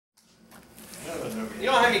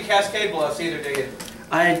have any Cascade Bluffs either, do you?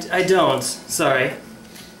 I don't. Sorry.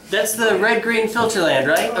 That's the red-green filter land,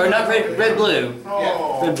 right? Or not red-blue.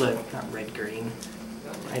 Oh. Red-blue, not red-green.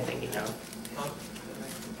 I think you know.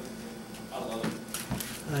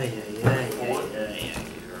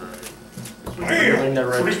 In the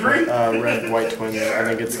red-white twin, I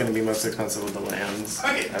think it's going to be most expensive with the lands.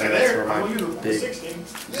 I think that's where my big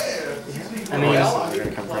I mean, are going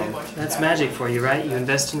to come from. that's magic for you, right? You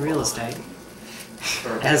invest in real estate.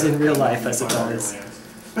 As in real life, I suppose.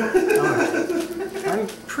 Alright.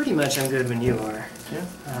 I'm good when you are. Yeah.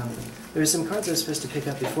 There were some cards I was supposed to pick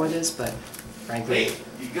up before this, but frankly,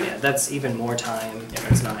 yeah, that's even more time.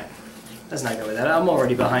 Let's not go with that. I'm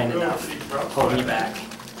already behind enough. Hold me back.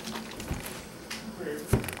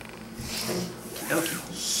 Okay.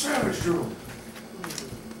 Savage Drill.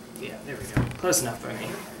 Yeah, there we go. Close enough for me.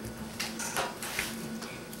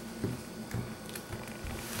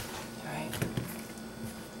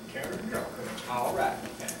 Alright.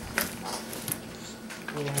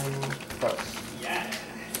 Yeah.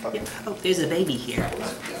 Oh, there's a baby here. I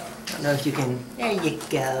don't know if you can... There you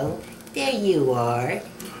go. There you are.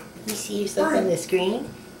 You see yourself on the screen?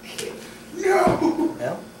 No!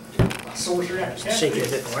 Well, shake it a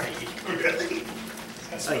bit more.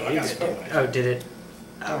 Oh, yeah, you're good. Oh, did it?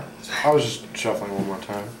 Oh. I was just shuffling one more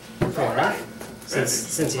time. Fair enough.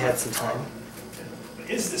 Since you had some time.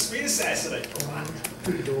 Is the speed assassinate? 1,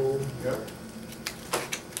 2,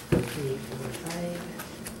 3, 4, 5,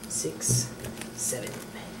 6, 7.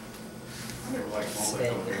 I never liked all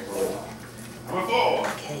that. Spend. I'm a fool!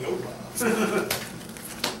 Okay.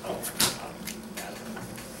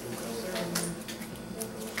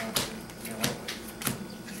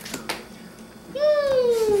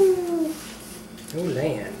 No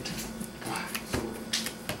land.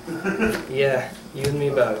 Yeah, you and me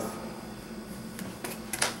both.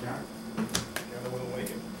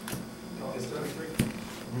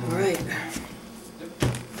 Alright.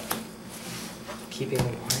 Keeping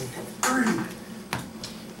one.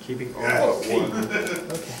 Keeping all but one.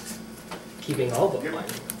 Okay. Keeping all but one.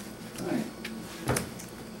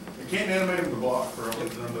 You can't animate him to block for a little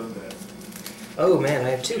done that. Oh man, I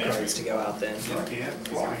have 2 cards to go out then. I can't.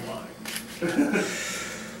 Flying.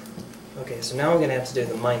 Okay, so now I'm gonna have to do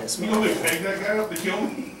the minus You one. want me to pick that guy up to kill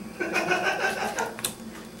me?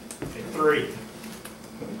 3.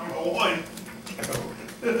 I'm a 1.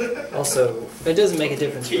 Also, it doesn't make a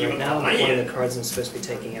difference for right now, but one of the cards I'm supposed to be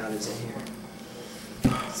taking out is in here.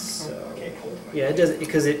 So, yeah, it doesn't,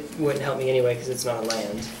 because it wouldn't help me anyway because it's not a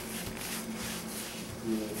land.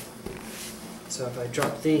 So if I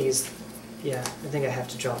drop these, yeah, I think I have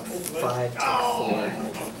to drop 5 to 4.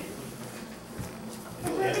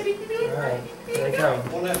 Alright, here they come.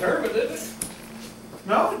 Won that tournament, didn't it?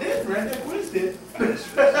 No, it didn't. That Quiz did.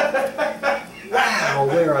 Wow,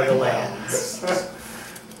 where are the lands?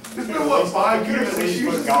 It's been, what, 5 years since These you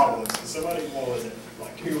were goblins. Somebody, what was it,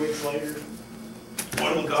 like 2 weeks later?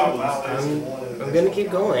 One of the goblins. I'm gonna keep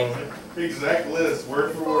going. Exact list,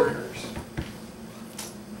 word for word.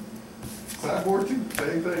 Sideboard too,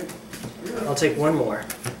 same thing. I'll take one more.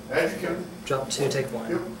 As you can. Drop 2, take 1.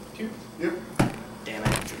 Yep. Yep. Damn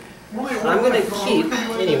it. I'm gonna keep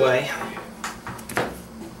anyway.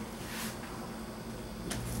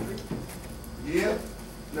 Yep.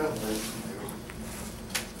 No.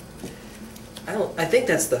 I think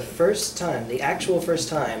that's the first time, the actual first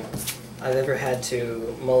time I've ever had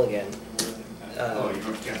to mulligan.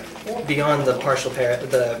 Beyond the partial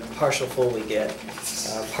full we get,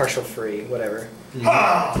 partial free, whatever. In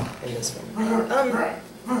this one.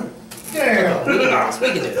 Damn. We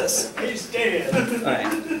can do this. He's dead.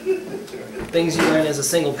 Alright. Things you learn as a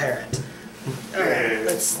single parent. Alright,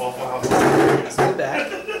 let's go back.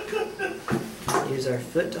 Use our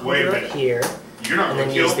foot to hold it up here. And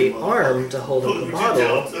then use the arm to hold up the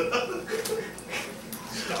bottle.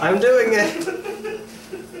 I'm doing it!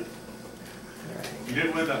 You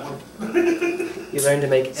didn't win that one. You learn to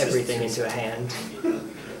make everything into a hand.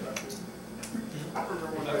 I remember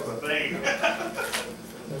when that was a thing.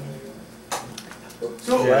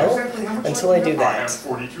 Well, until I do that,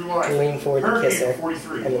 42 life. lean forward to kiss her,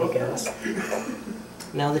 43. and then it goes.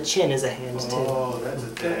 Now the chin is a hand too. Oh, that's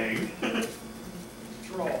a dang.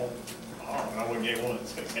 Draw. Oh, I wouldn't get one.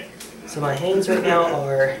 So my hands right now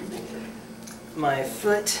are my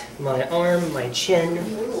foot, my arm, my chin,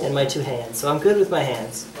 and my 2 hands. So I'm good with my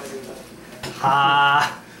hands.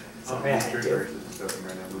 Ha! Sorry I had to.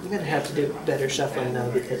 I'm going to have to do better shuffling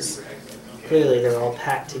though because clearly they're all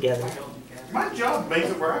packed together. My job makes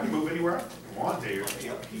it where I can move anywhere I want to.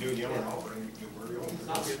 You do yellow.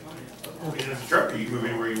 In a structure, you can move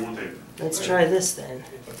anywhere you want to. Let's try this then.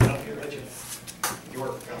 You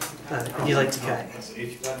work for company? If you like to cut. I said,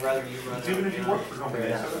 if I'd rather you run Even out if you now. work for company,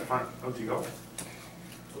 Fair so that's fine. Don't you go?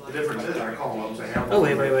 The difference is I call them up and say, hey, Oh,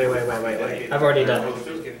 wait. I've already done it. Just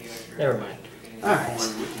giving you extra. Never mind.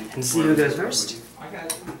 Alright. And see who goes first? I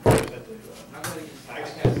got you. I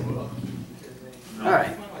just had to look.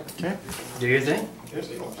 Alright. Okay. Do your thing.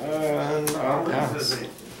 I'll pass. Missouri.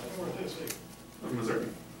 Missouri.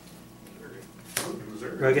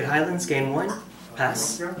 Rugged Highlands, game 1.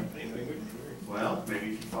 Pass. Well, maybe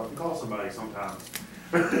if you fucking call somebody sometimes.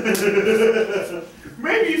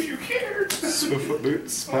 Maybe if you cared. Swiftfoot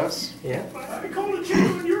boots, pass. Yeah. I called a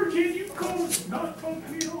kid when you were a kid, you called it not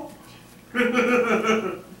fucking me at all.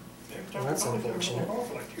 Well, that's unfortunate.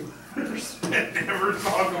 Never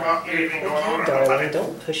talk about anything going on. Darling,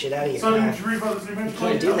 don't push it out of your Sonny, mouth. did you read about this new You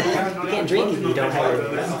can't do that. You can't drink if you don't have it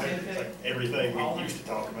in your mouth. Everything we used to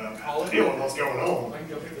talk about, feeling what's going on.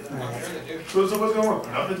 So what's going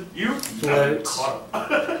on? Nothing? You? Float. Caught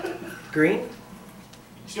up. Green?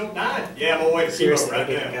 Still dying? Yeah, I'm on my way to chemo Seriously, right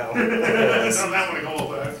get it now. go. There it is. I'm not gonna go all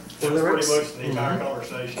that. That's Boiler pretty works? much the entire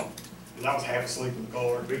conversation. Because I was half asleep in the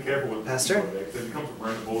car. Be careful with Pastor? because it comes from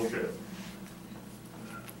random bullshit.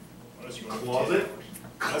 What else you want? Closet?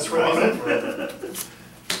 That's right.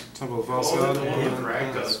 Temple of Closet, Falsehood. the one with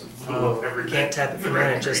drag Pass. does. Oh, can't tap it from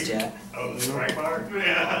running just yet. Oh, the strike fire?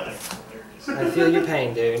 Yeah. There it is. I feel your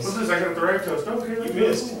pain, dude. What's this? I got the rag toast. Okay.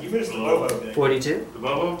 You missed the Bobo deck. 42? The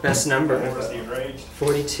Bobo? Best number. That was the enraged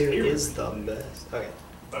 42 is the best. Okay,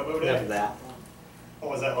 Bobo enough deck. of that.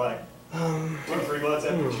 What was that like? 2 or 3 months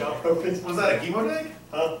after the shop Was opened? that a chemo deck?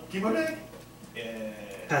 Huh? Chemo deck? Yeah.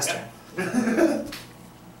 Pastor.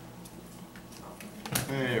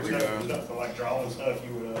 There we There's go. nothing like drawing stuff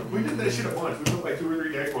you would, We did that shit at once. We put like 2 or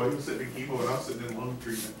 3 decks while he was sitting in chemo and I was sitting in lung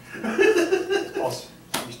treatment.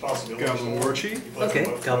 use possibilities. Goblin War Chief. You play Okay,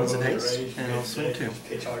 both Goblins of Bobos Haste. enraged, And you I'll get swing deck, too. you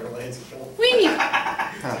pitch all your lands and kill them. Whee!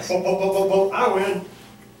 Pass. Boom, boom, boom, boom, boom. I win. I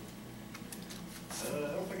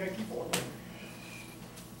don't think I keep one.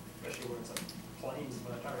 Especially when it's a plains,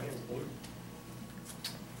 my entire hand's blue.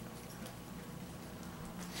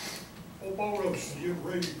 Bobo's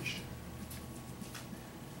enraged.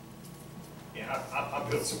 Yeah, I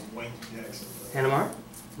built some wanky decks. Animar.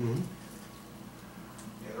 Mm-hmm.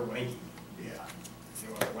 Yeah, they're wanky. Yeah. You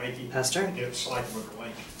know, they're wanky. Pastor? Get it sliced with they're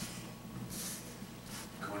wanky.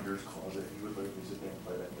 Conjurer's Closet. You would literally sit there and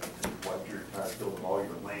play that game. You wipe your entire field of all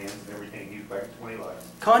your lands and everything. You back to 20 lives.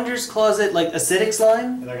 Conjurer's Closet, like acidic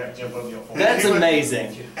slime? And I got to jump up the phone. That's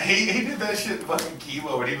amazing. He did that shit in fucking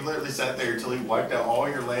chemo, and he literally sat there until he wiped out all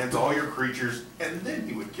your lands, all your creatures, and then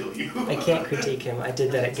he would kill you. I can't critique him. I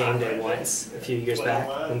did that at game day once, a few years back,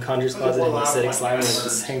 when Conjurer's Closet and acidic slime were the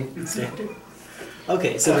same standard.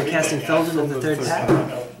 Okay, so we're casting Felden of the 3rd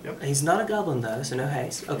pack. He's not a goblin though, so no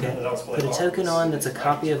haste. Okay. Put a token on that's a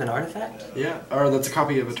copy of an artifact? Yeah, or that's a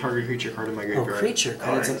copy of a target creature card in my graveyard. creature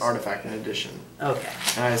And it's an cards. artifact in addition. Okay.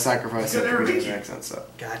 And I sacrifice it to get an accent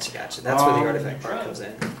set. Gotcha. That's where the artifact part comes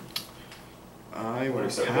in. I When would he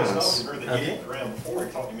said this, I pass. heard that Okay. he didn't round before,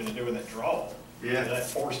 he talked him into doing that draw. Yeah. And that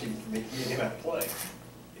forced him, he and him have to play.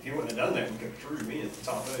 If he wouldn't have done that, we could have drew me at the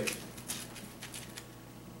top 8.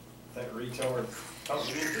 That retard talked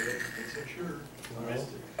me into it, he said, sure.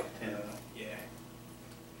 And, yeah.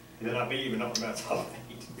 And then I beat him and knocked him out top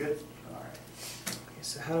 8. Good. Alright. Okay,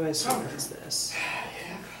 so how do I sequence this?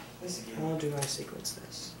 Yeah, this again. How do I sequence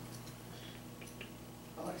this?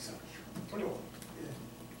 I like something. 21.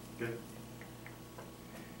 Good.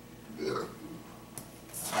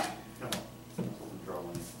 Come on. Draw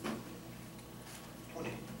one. 20.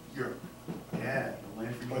 You're. Yeah, no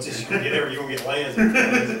land for you. Once you get there, you're gonna get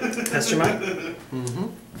lands. Pastor Mike? Mm-hmm.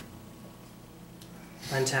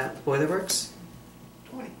 Untap Boilerworks?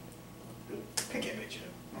 20. Pick that bitch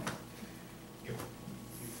up. Go.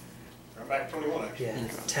 Right back to 21, actually.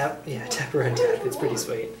 Yeah, tap or untap. It's pretty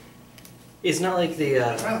sweet. It's not like the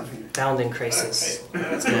Bounding Crisis. Hey,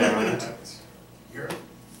 that's Yeah. good. You're.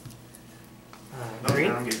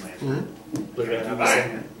 Green? I'm getting land. Mm-hmm. Blue red, Bang.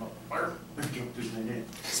 obviously. Fire.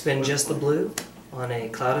 Spin just the blue on a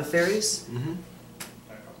Cloud of Fairies. Mm-hmm.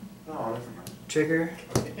 Oh, never mind. Trigger,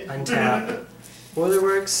 untap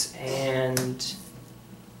Boilerworks, and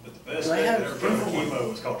But the best Do I deck have- that ever put in chemo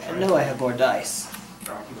was called I know I have more dice.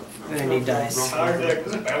 I'm gonna need dice. Entire deck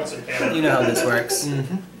was a bouncing counter. You know how this works.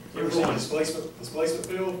 Mm-hmm. You ever seen displacement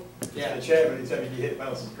field? Yeah. In the chat, but anytime you hit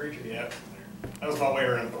bounces the creature, yeah. That was my way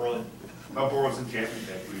around the run. My Boros enchantment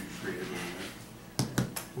deck we created.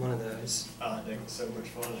 One of those. Ah, that deck was so much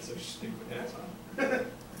fun, it's so stupid.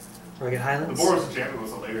 Rugged The Highlands. Boros enchantment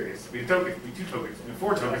was hilarious. We had tokens, we 2 tokens, we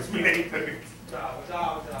 4 tokens, we 8 tokens.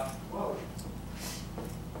 Whoa.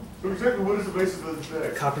 So exactly what is the basis of this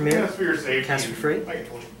deck? Copper mirror. Yeah, sphere safety. Cast for free. I get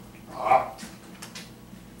 20. Ah.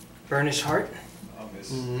 Burnished Heart. I'll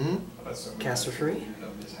miss. Mm-hmm. I bet so. Cast for free.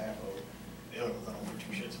 I'll miss half of it. The other ones I don't give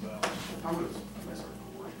two shits about. I miss our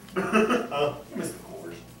cores. I miss the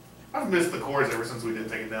cores. I've missed the cores ever since we did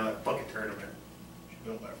take it down that fucking tournament. should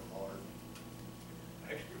build that from hard.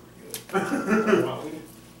 Actually, pretty good.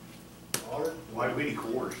 Hard. White weedy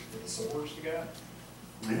cores. With the swords you got.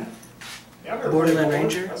 Yeah. Yeah, I've never Borderland played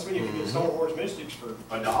Ranger. That's when you can get Star Wars Mystics for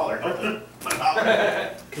 $1. nothing.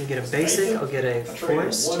 $1. Can get a basic, I'll get a I traded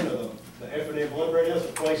forest, one of them, the F&M Blood Radios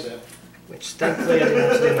for playset. which thankfully I didn't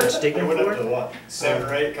have to do much They digging went up to for. what, 7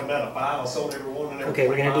 or 8, come down to 5, I sold every one and they were Okay,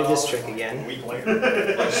 we're gonna do this $3. trick again. A week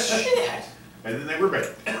later. Like, shit! And then they were bad.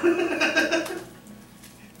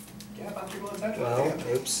 Yeah, about 3 months after Well, that.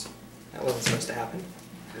 oops, that wasn't supposed to happen.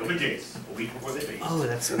 It'll be Jace, a week before they face. Oh,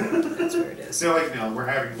 that's where it is. So like, no, we're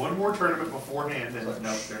having one more tournament beforehand, and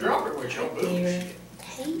no, they're Drop it with your boots.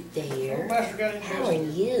 Hey there. Master got in How are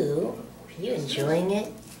you? You enjoying it?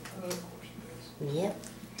 Of course it is. Yep.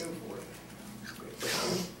 Go for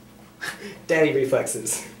it. Daddy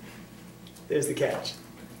reflexes. There's the catch.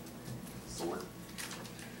 sword.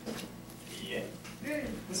 Yeah.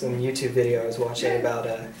 Some YouTube video I was watching about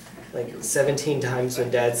like 17 times when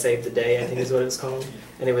Dad saved the day, I think is what it's called.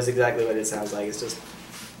 And it was exactly what it sounds like. It's just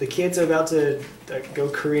the kids are about to go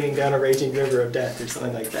careening down a raging river of death or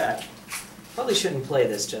something like that. Probably shouldn't play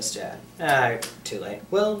this just yet. Too late.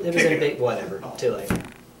 Well, it was in big, whatever. Too late.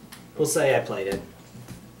 We'll say I played it.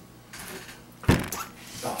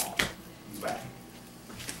 Oh, back.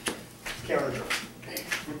 Counter draw.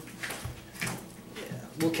 Yeah,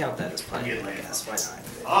 we'll count that as playing, I guess. Why not?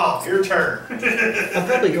 Ah, your turn. I'm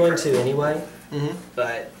probably going to anyway, Mm-hmm.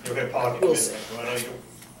 but You'll get pocket. We'll see. Well, I know you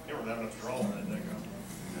don't have enough draw in that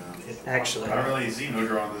deck. actually. I don't really see no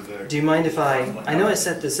draw on this deck. Do you mind if I know I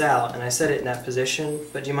set this out and I set it in that position,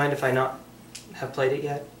 but do you mind if I not have played it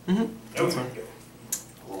yet? Mm-hmm. No, you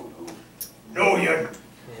no, you.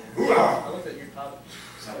 Yeah. I looked at your top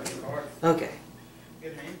side of your card. Okay,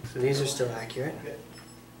 Good hand. so these are still accurate.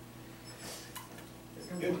 It's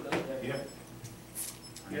gonna be done. Yeah.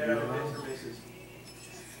 Yeah, the answer basis.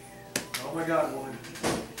 Oh my God, woman.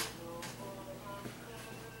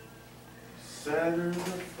 Saturn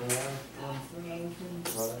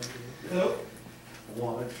Hello?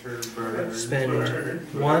 Watch her burn. Spend burn,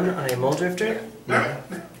 1 on a Mole Drifter. burn.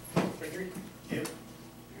 Yep.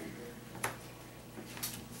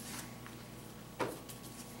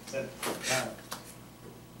 Set.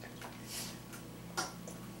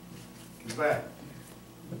 He's back.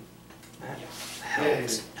 That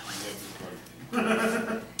helps.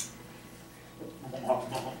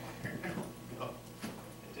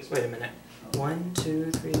 Wait a minute. 1,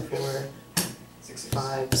 2, 3, 4, 6,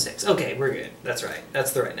 5, 6. Okay, we're good. That's right.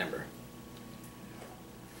 That's the right number.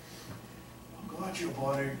 Got you,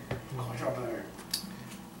 buddy. Got you there.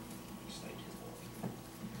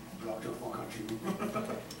 Got you, got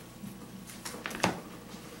you.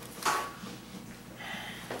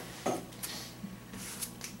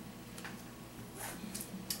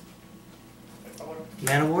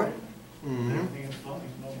 Man of War. Mm-hmm. Everything's fine.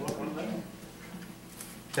 No block on that.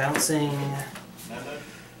 Bouncing.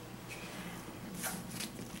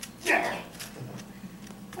 Yeah.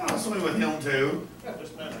 Oh, something with him too. Yeah,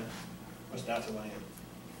 just none. What's not to land?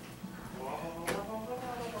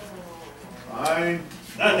 Fine.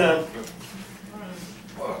 None.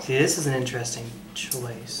 See, this is an interesting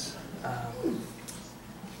choice.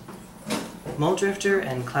 Mole Drifter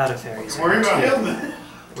and Cloud of Fairies. Worry are about two. him then.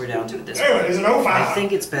 We're down to it this Anyway, point. there's an 05. I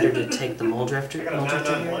think it's better to take the Mole Drifter. I got a Mole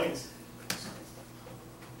Drifter 9/9 here. planes.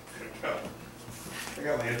 I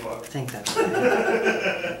got land I block. think that's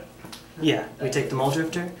right. Yeah, we take the Mole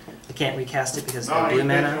Drifter. I can't recast it because of the blue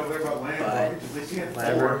mana. over there about land but block. At least he had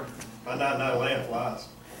whatever. My 9/9 land flies.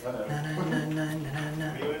 Na, na, na, na, na,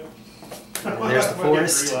 na. Anyway, And there's the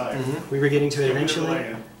forest. Mm-hmm. We were getting to it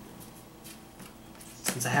eventually.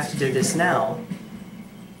 Since I have to do this now,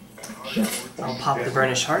 I'll pop the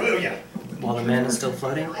Burnished Heart oh yeah. while the mana is still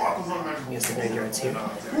floating. I guess the graveyard's here.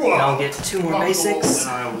 And Whoa. I'll get 2 more basics,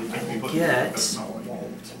 get a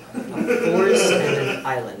forest and an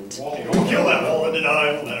island. Don't kill that wall in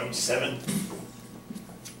denial. That 07.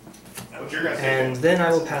 What's your guys' And then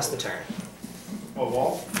I will pass the turn. What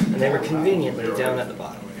wall? And they were conveniently down at the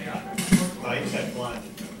bottom. I used that blind.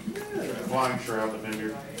 Flying Shroud, the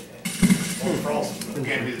vendor. Frost.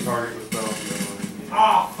 Can't be the target with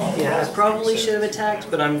spells. Yeah, I probably should have attacked,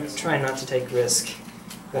 but I'm trying not to take risk.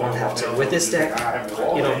 I don't have to. With this deck,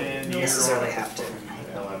 you don't necessarily have to.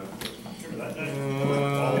 Remember that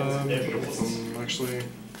day? Actually,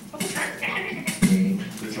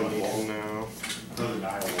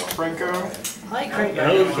 Franco. Hi, Crank.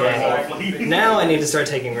 Okay. Now I need to start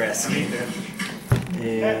taking risks. And What are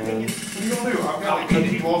you gonna do? I've got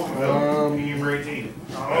 18 walls to fill. You for 18.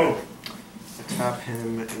 Oh. tap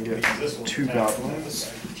him and get 2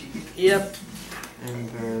 goblins. Yep. And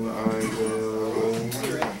then I will.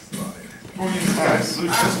 Alright, loot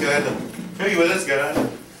this guy. Kill you with this guy.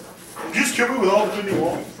 Just kill me with all the 50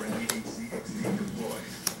 walls.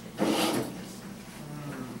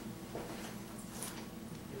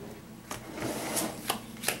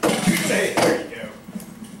 Hey, there you go.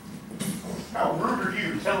 How rude are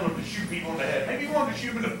you telling him to shoot people in the head? Maybe you wanted to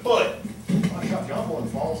shoot him in the foot. I shot John in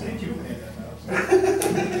the balls and hit you in the head that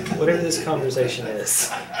time. Whatever this conversation is.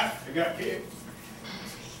 I got kicked.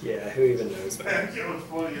 Yeah, who even knows, man. That shit was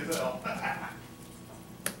funny as hell.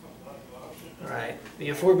 Alright, the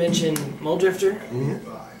aforementioned Muldrifter.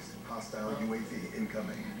 Hostile UAV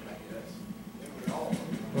incoming.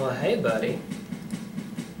 Well, hey, buddy.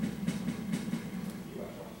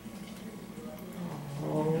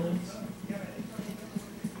 Oh.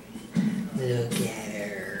 Look at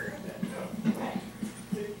her.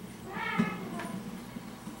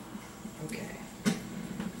 Okay.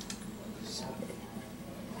 So.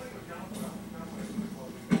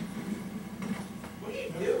 What are you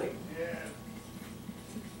doing?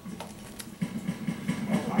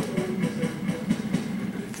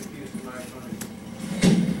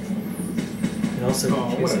 It also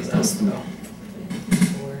confuses us, though.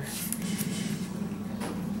 4,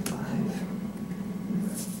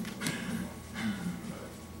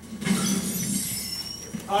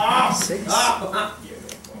 5, 6.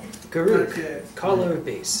 Garuk, Caller of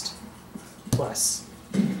Beast. Plus.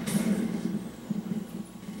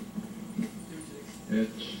 That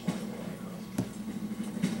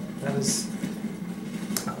was.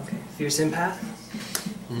 Oh, okay. Fierce Empath?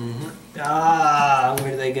 Mm-hmm. Ah,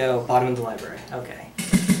 where do they go? Bottom of the library. Okay.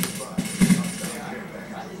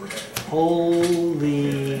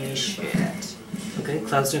 Holy shit. Okay,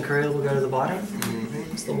 Cloudstone Courier will go to the bottom.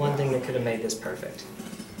 Mm-hmm. It's the one thing that could have made this perfect.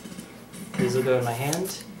 These will go in my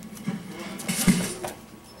hand.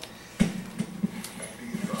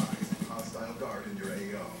 Hostile guard in your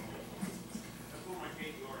AO.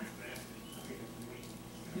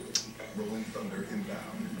 Rolling thunder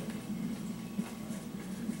inbound.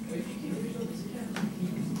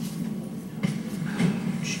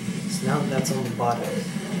 Jeez, now that that's on the bottom,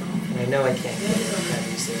 and I know I can't get it, that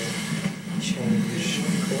is a change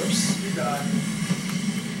course.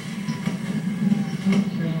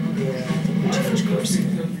 Yeah, I think we change course.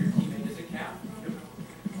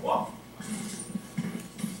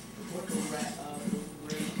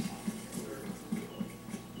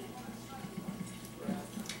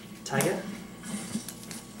 Tiger?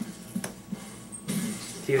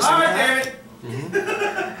 Fierce Impact? Damn it!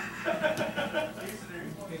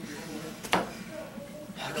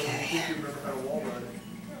 Okay.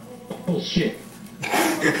 Oh shit.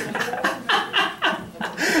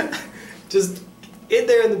 Just in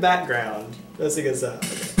there in the background, messing us up.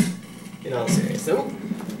 Okay. In all seriousness. Oh,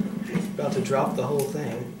 about to drop the whole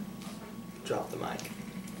thing. Drop the mic.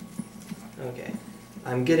 Okay.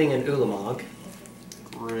 I'm getting an Ulamog.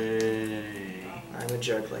 Great. I'm a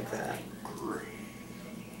jerk like that.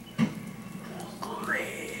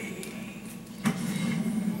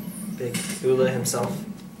 Big Ula himself,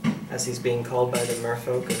 as he's being called by the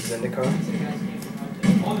merfolk of Zendikar.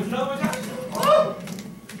 Oh, there's another one. Oh!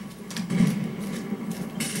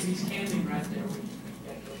 He's camping right there.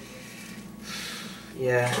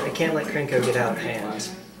 Yeah, I can't let Krenko get out of hand.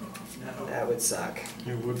 That would suck.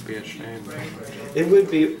 It would be a shame. It would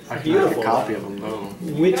be I can have a beautiful. copy of them though.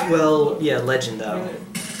 Which, well, yeah, legend though.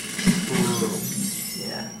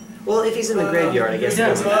 Yeah. Well, if he's in the graveyard, I guess it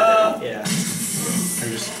doesn't matter. Yeah. I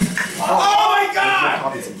just. Oh my god!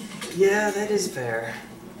 Copies of them. Yeah, that is fair.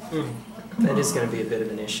 That is going to be a bit of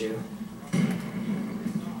an issue.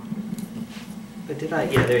 But did I?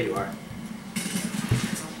 Yeah, there you are.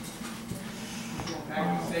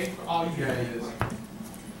 Safe for all you guys.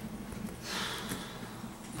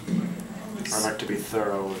 I like to be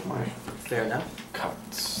thorough with my Fair enough.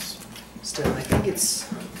 cuts. Still, I think it's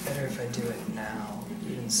better if I do it now.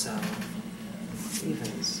 Even so.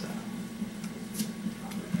 Even so.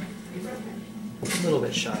 A little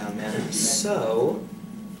bit shy on mana. So.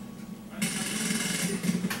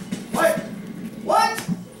 What? What?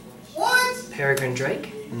 What? Peregrine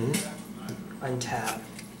Drake. Mm-hmm. Untap.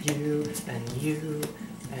 You, and you,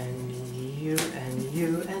 and you, and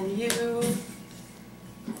you, and you.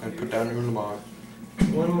 And put down Ulamog.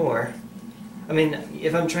 One more. I mean,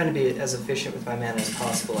 if I'm trying to be as efficient with my mana as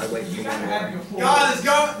possible, I wait for one more.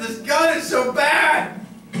 God, this gun is so bad!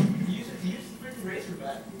 Use the freaking razor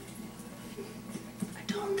back.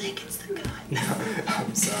 don't think it's the guy. No,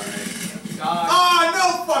 I'm sorry.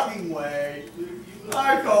 Ah, no fucking way!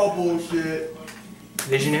 I call bullshit.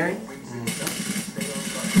 Visionary?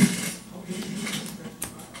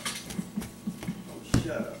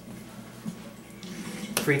 Shut up.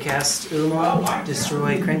 Free cast Ulamog,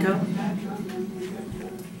 destroy Krenko.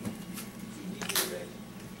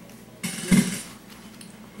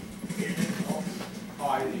 Oh,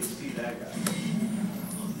 I didn't even see that guy.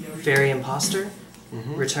 Fairy Imposter,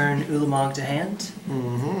 return Ulamog to hand.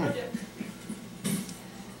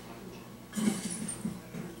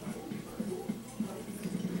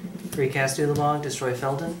 Free cast Ulamog, destroy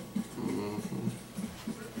Feldon.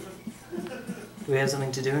 Do we have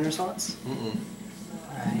something to do in response?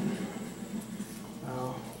 Alright.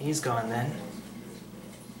 Well, he's gone then.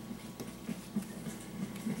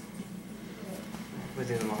 With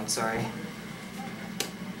Ulamog, sorry.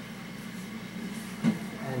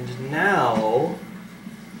 And now...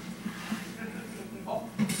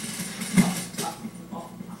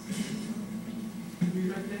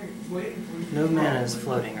 no mana is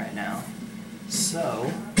floating right now.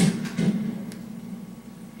 So...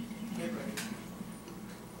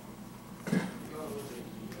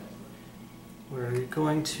 we're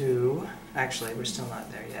going to... actually, we're still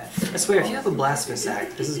not there yet. I swear, if you have a Blasphemous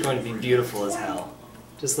Act, this is going to be beautiful as hell.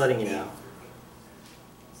 Just letting you know.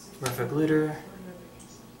 Merfolk Looter.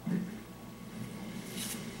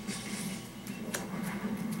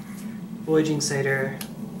 Voyaging Satyr.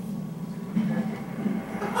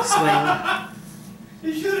 Swing.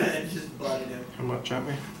 You should have just butted him. How much at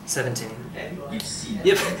me? 17.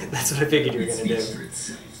 Yep, that's what I figured you were gonna do.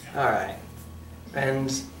 Alright.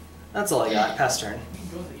 And that's all I got. Pass turn.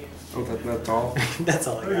 Oh, that's all? That's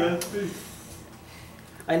all I got.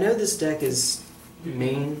 I know this deck is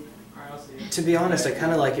mean. To be honest, I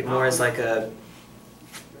kind of like it more as like a...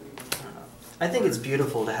 I think it's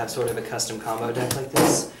beautiful to have sort of a custom combo deck like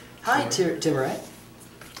this. Hi, Timorette.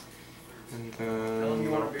 And then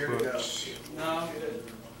You want a I'll beer to go?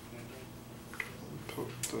 put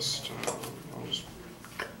No. this down. I'll just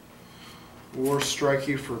War Strike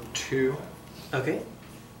you for 2. Okay.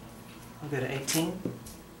 I'll go to 18.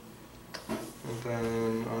 And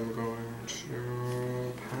then I'm going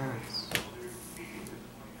to pass.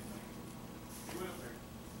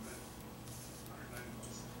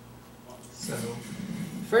 So,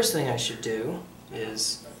 first thing I should do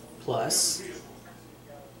is plus,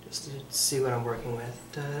 just to see what I'm working with.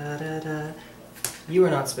 Da, da, da. You are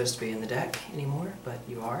not supposed to be in the deck anymore, but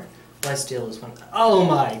you are. Lifesteal is one. Oh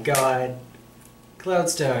my god!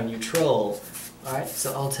 Cloudstone, you troll. Alright,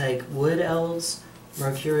 so I'll take Wood Elves,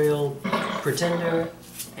 Mercurial Pretender,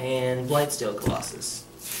 and Blightsteel Colossus.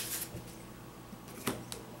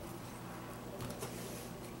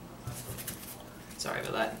 Sorry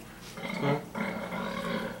about that.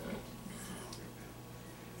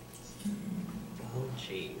 Oh,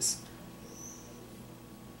 jeez.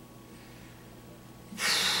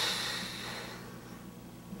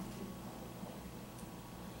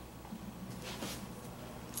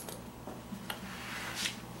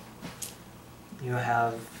 You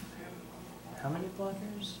have how many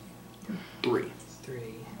blockers? 3. 3.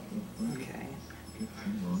 Okay.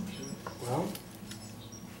 Well.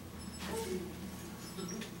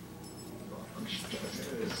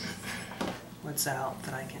 What's out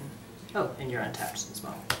that I can... oh, and you're untapped as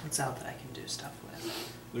well. What's out that I can do stuff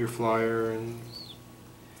with? Your flyer and...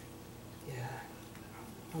 yeah.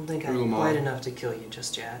 I don't think I'm Ulamog. quite enough to kill you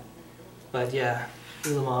just yet. But yeah,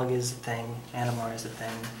 Ulamog is a thing. Animar is a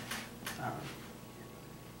thing.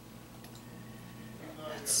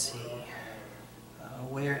 Let's see.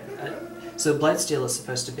 So Blightsteel is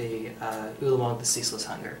supposed to be Ulamog the Ceaseless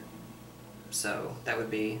Hunger. So that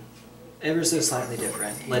would be ever so slightly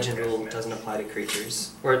different. Legend rule doesn't apply to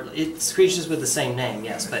creatures. Or it's creatures with the same name,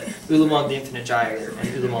 yes, but Ulamog the Infinite Gyre and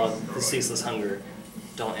Ulamog the Ceaseless Hunger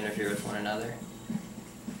don't interfere with one another.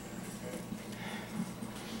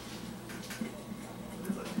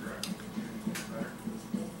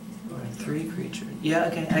 Three creatures. Yeah,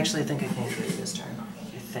 okay, actually I think I can kill you this turn.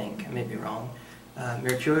 I think. I may be wrong.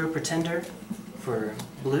 Mercurial Pretender for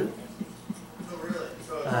blue.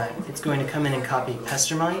 It's going to come in and copy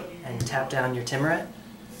Pestermite and tap down your Timorette.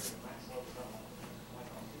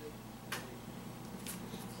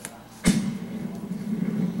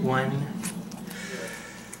 One.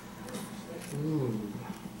 Ooh.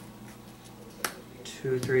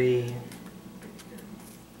 2, 3,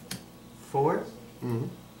 4. Mm-hmm.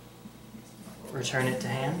 Return it to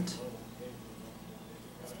hand.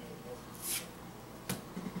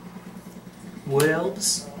 Wood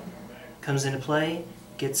Elves comes into play,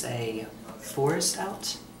 gets a forest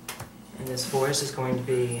out, And this forest is going to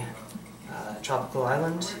be Tropical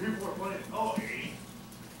Island.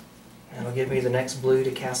 And it'll give me the next blue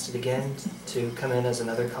to cast it again to come in as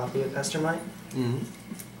another copy of Pestermite. Mm-hmm.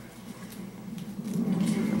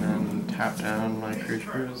 And then tap down my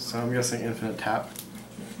creatures. So I'm guessing infinite tap.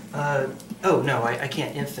 Oh no, I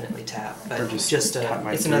can't infinitely tap, but Or just tap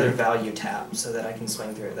my it's three. another value tap so that I can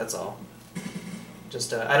swing through it. That's all.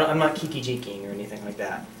 Just I'm not kiki-jiking or anything like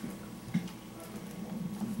that.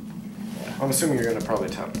 I'm assuming you're gonna probably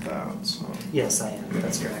tap that. So. Yes, I am.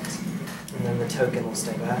 That's correct. And then the token will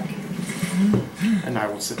stay back. And I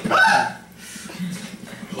will sit back.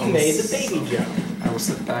 He made the baby jump. I will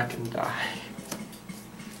sit back and die.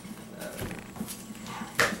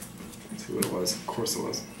 Let's see what it was. Of course it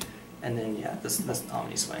was. And then yeah, this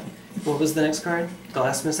Omni Swing. What was the next card?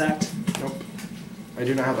 Glassmith Act. Nope. I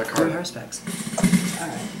do not have that Two card. her specs. All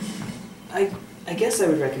right. I guess I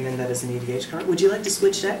would recommend that as an EDH card. Would you like to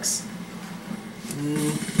switch decks? I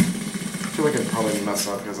feel like I'd probably mess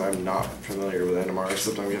up because I'm not familiar with Animar,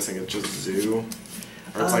 except I'm guessing it's just Zoo.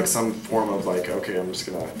 Or it's like some form of like, okay, I'm just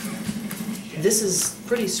gonna... This is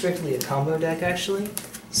pretty strictly a combo deck, actually.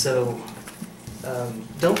 So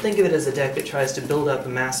don't think of it as a deck that tries to build up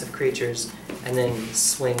massive creatures and then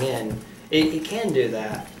swing in. It can do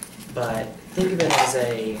that, but think of it as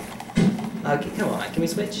a... come on, can we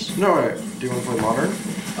switch? No, wait. Do you want to play Modern?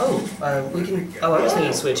 Oh, we can... Oh, I was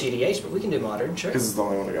thinking switch EDH, but we can do Modern, sure. Because it's the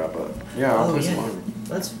only one I got, but... Yeah, I'll play some Modern.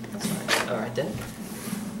 That's fine. All right, then.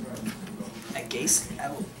 I guess I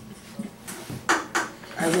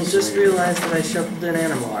will just realize that I shuffled in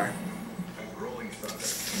Animar.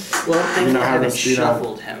 Well, thank you, I haven't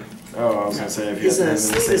shuffled him. Oh, I was going to say, if you His had him in the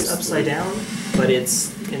sleeve same is upside down, but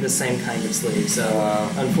it's in the same kind of sleeve, so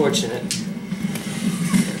unfortunate.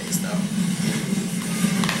 There it is, though.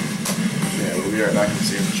 Yeah, we'll be right back and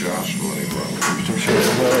see if Josh will let him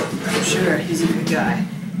I'm sure he's a good guy.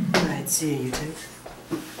 All right, see you two.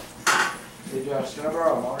 Hey Josh, can I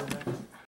borrow a modern deck?